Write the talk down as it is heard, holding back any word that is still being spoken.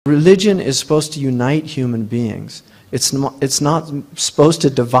Religion is supposed to unite human beings. It's not supposed to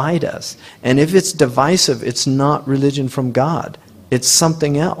divide us. And if it's divisive, it's not religion from God. It's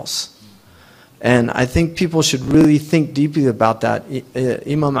something else. And I think people should really think deeply about that.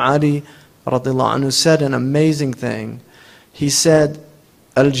 Imam Ali radiallahu anhu said an amazing thing. He said,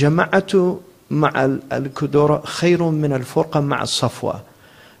 Al-jama'atu ma'al-kudura khayrun min al-furqa ma'al-safwa.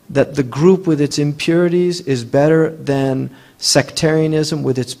 That the group with its impurities is better than sectarianism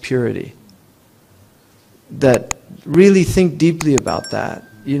with its purity. That really think deeply about that.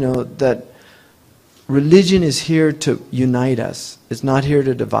 You know, that religion is here to unite us. It's not here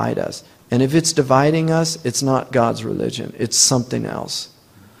to divide us. And if it's dividing us, it's not God's religion. It's something else.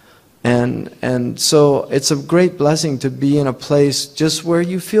 And so it's a great blessing to be in a place just where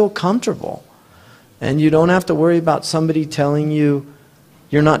you feel comfortable. And you don't have to worry about somebody telling you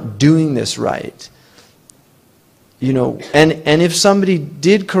you're not doing this right. You know, and if somebody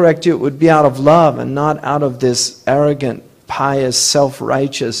did correct you, it would be out of love and not out of this arrogant, pious,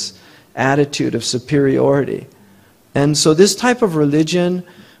 self-righteous attitude of superiority. And so this type of religion,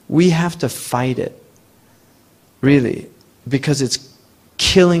 we have to fight it, really, because it's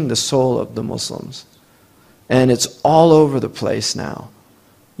killing the soul of the Muslims. And it's all over the place now.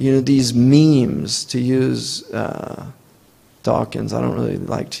 You know, these memes, to use Dawkins, I don't really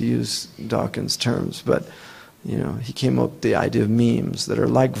like to use Dawkins' terms, but you know, he came up with the idea of memes that are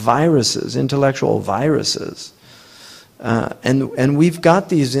like viruses, intellectual viruses. And we've got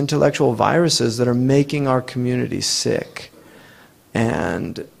these intellectual viruses that are making our community sick.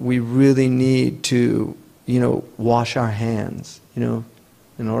 And we really need to, you know, wash our hands, you know,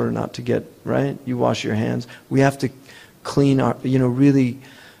 in order not to get, right? You wash your hands. We have to clean our, you know, really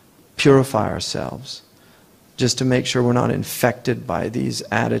purify ourselves, just to make sure we're not infected by these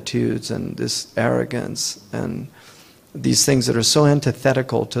attitudes and this arrogance and these things that are so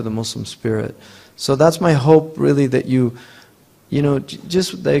antithetical to the Muslim spirit. So that's my hope, really, that you know,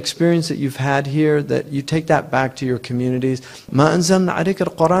 just the experience that you've had here, that you take that back to your communities. مَا أَنزَلْنَا عَلَيْكَ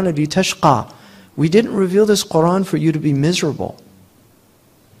الْقُرْآنَ لِتَشْقَى. We didn't reveal this Quran for you to be miserable.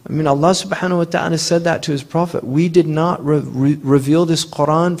 I mean, Allah subhanahu wa ta'ala said that to His Prophet. We did not reveal this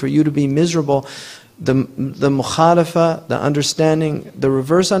Quran for you to be miserable. The mukhalafa, the understanding, the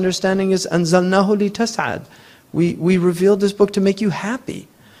reverse understanding is أَنزَلْنَاهُ لِتَسْعَدْ. We revealed this book to make you happy.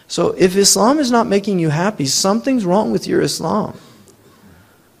 So if Islam is not making you happy, something's wrong with your Islam.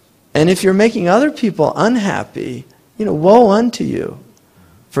 And if you're making other people unhappy, you know, woe unto you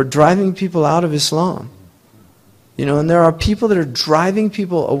for driving people out of Islam. You know, and there are people that are driving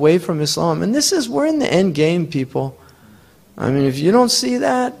people away from Islam. And we're in the end game, people. I mean, if you don't see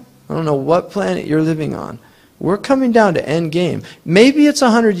that, I don't know what planet you're living on. We're coming down to end game. Maybe it's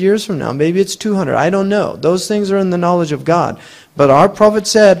 100 years from now. Maybe it's 200. I don't know. Those things are in the knowledge of God. But our Prophet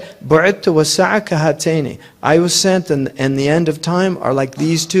said, بُعِدْتُ وَسَّعَكَ هَاتَيْنِ. I was sent, and the end of time are like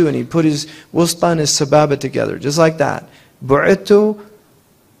these two. And he put his wusta and his sababa together, just like that. بُعِدْتُ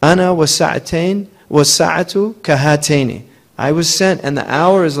أَنَا وَسَّعَتَيْنِ وَسَّعَتُ كَهَاتَيْنِ. I was sent, and the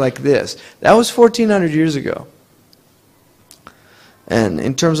hour is like this. That was 1,400 years ago. And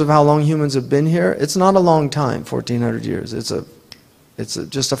in terms of how long humans have been here, it's not a long time, 1,400 years. It's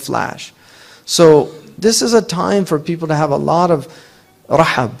just a flash. So this is a time for people to have a lot of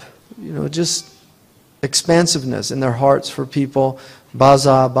rahab, you know, just expansiveness in their hearts for people.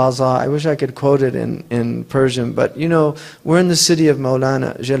 Baza, baza. I wish I could quote it in Persian, but you know, we're in the city of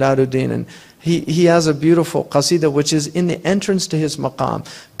Maulana Jalaluddin, and he has a beautiful qasida which is in the entrance to his maqam.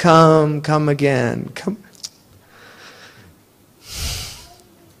 Come again, come.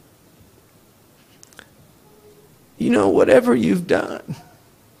 You know, whatever you've done,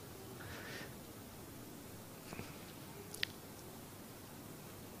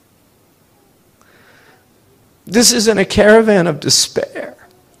 this isn't a caravan of despair.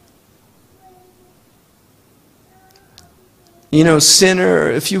 You know, sinner,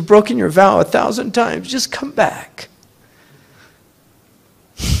 if you've broken your vow 1,000 times, just come back.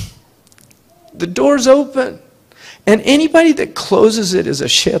 The door's open. And anybody that closes it is a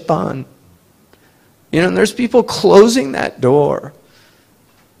shaitan. You know, and there's people closing that door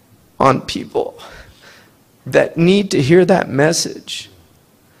on people that need to hear that message.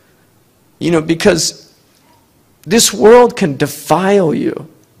 You know, because this world can defile you.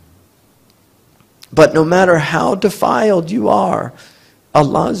 But no matter how defiled you are,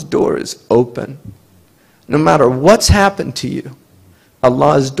 Allah's door is open. No matter what's happened to you,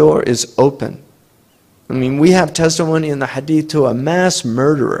 Allah's door is open. I mean, we have testimony in the hadith to a mass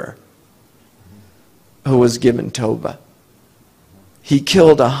murderer who was given tawbah. He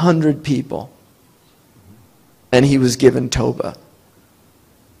killed 100 people, and he was given tawbah.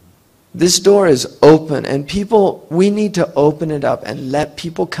 This door is open, and people, we need to open it up and let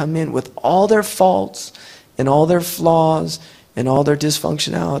people come in with all their faults and all their flaws and all their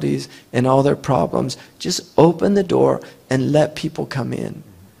dysfunctionalities and all their problems. Just open the door and let people come in.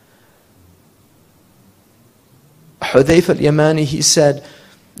 Hudayf al-Yamani, he said,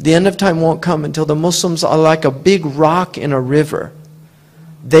 the end of time won't come until the Muslims are like a big rock in a river.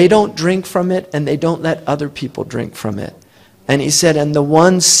 They don't drink from it, and they don't let other people drink from it. And he said, and the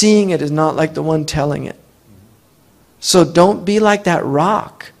one seeing it is not like the one telling it. So don't be like that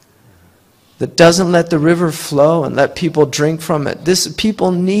rock that doesn't let the river flow and let people drink from it.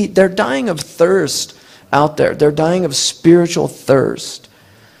 People need, they're dying of thirst out there. They're dying of spiritual thirst.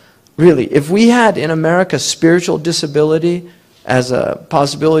 Really, if we had in America spiritual disability as a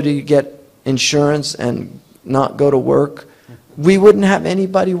possibility to get insurance and not go to work, we wouldn't have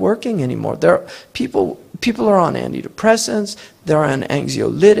anybody working anymore. People are on antidepressants, they're on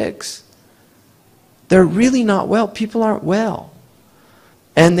anxiolytics. They're really not well. People aren't well.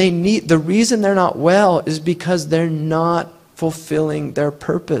 And the reason they're not well is because they're not fulfilling their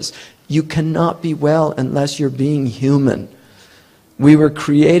purpose. You cannot be well unless you're being human. We were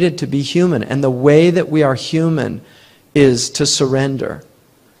created to be human, and the way that we are human is to surrender.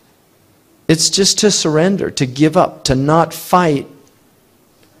 It's just to surrender, to give up, to not fight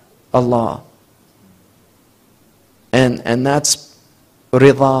Allah. And that's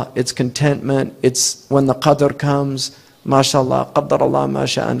rida, it's contentment, it's when the qadr comes, mashallah, qaddar Allah ma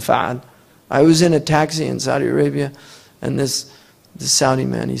sha'an fa'al. I was in a taxi in Saudi Arabia, and this Saudi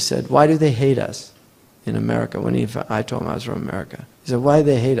man, he said, why do they hate us in America? I told him I was from America. He said, why do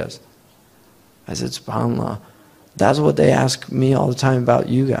they hate us? I said, subhanAllah, that's what they ask me all the time about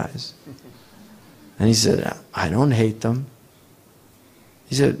you guys. And he said, I don't hate them.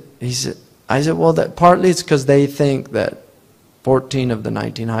 I said, well, partly it's because they think that 14 of the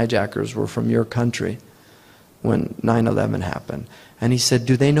 19 hijackers were from your country when 9/11 happened. And he said,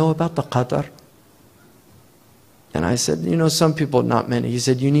 do they know about the qadr? And I said, you know, some people, not many. He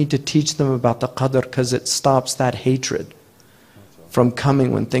said, you need to teach them about the qadr because it stops that hatred from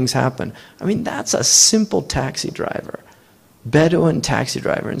coming when things happen. I mean, that's a simple taxi driver, Bedouin taxi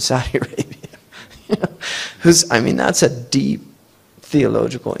driver in Saudi Arabia. You know, I mean, that's a deep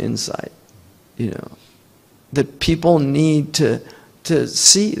theological insight, you know, that people need to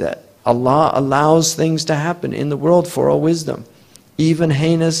see that Allah allows things to happen in the world for a wisdom. Even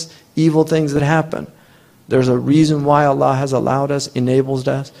heinous, evil things that happen. There's a reason why Allah has allowed us, enables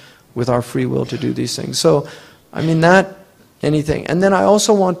us with our free will to do these things. So, I mean, anything. And then I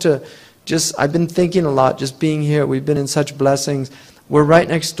also want to I've been thinking a lot, just being here, we've been in such blessings. We're right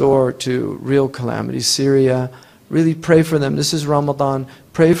next door to real calamities, Syria. Really pray for them. This is Ramadan.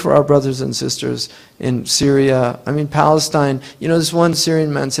 Pray for our brothers and sisters in Syria. I mean, Palestine. You know, this one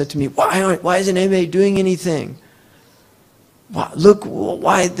Syrian man said to me, why isn't anybody doing anything? Look,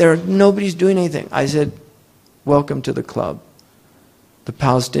 why nobody's doing anything. I said, welcome to the club. The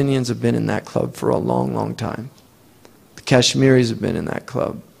Palestinians have been in that club for a long, long time. The Kashmiris have been in that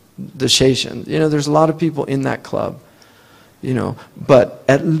club. The Shaykhs. You know, there's a lot of people in that club. You know, but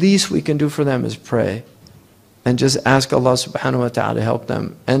at least we can do for them is pray. And just ask Allah subhanahu wa ta'ala to help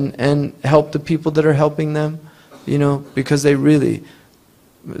them. And help the people that are helping them. You know, because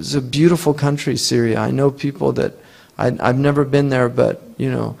it's a beautiful country, Syria. I know people that, I've never been there, but, you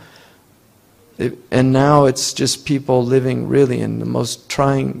know, and now it's just people living really in the most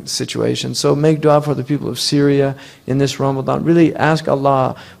trying situation. So make dua for the people of Syria in this Ramadan. Really ask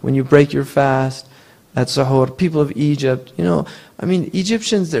Allah when you break your fast at Sahur. People of Egypt, you know, I mean,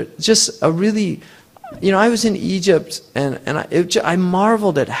 Egyptians, they're just a really, you know, I was in Egypt and I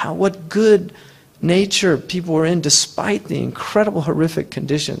marveled at what good nature people were in despite the incredible horrific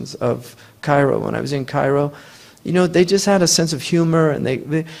conditions of Cairo. When I was in Cairo, you know, they just had a sense of humor, and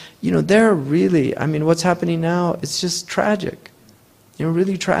they you know, they're really, I mean, what's happening now, it's just tragic, you know,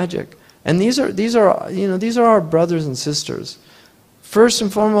 really tragic. And these are you know, these are our brothers and sisters, first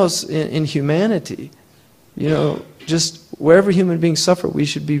and foremost in humanity. You know, just wherever human beings suffer, we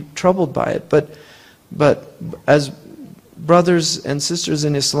should be troubled by it. But as brothers and sisters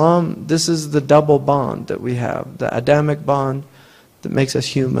in Islam, this is the double bond that we have, the Adamic bond that makes us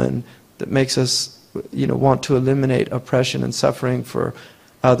human, that makes us, you know, want to eliminate oppression and suffering for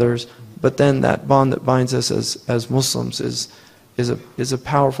others. But then that bond that binds us as Muslims is a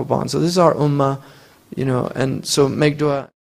powerful bond. So this is our ummah, you know, and so make dua.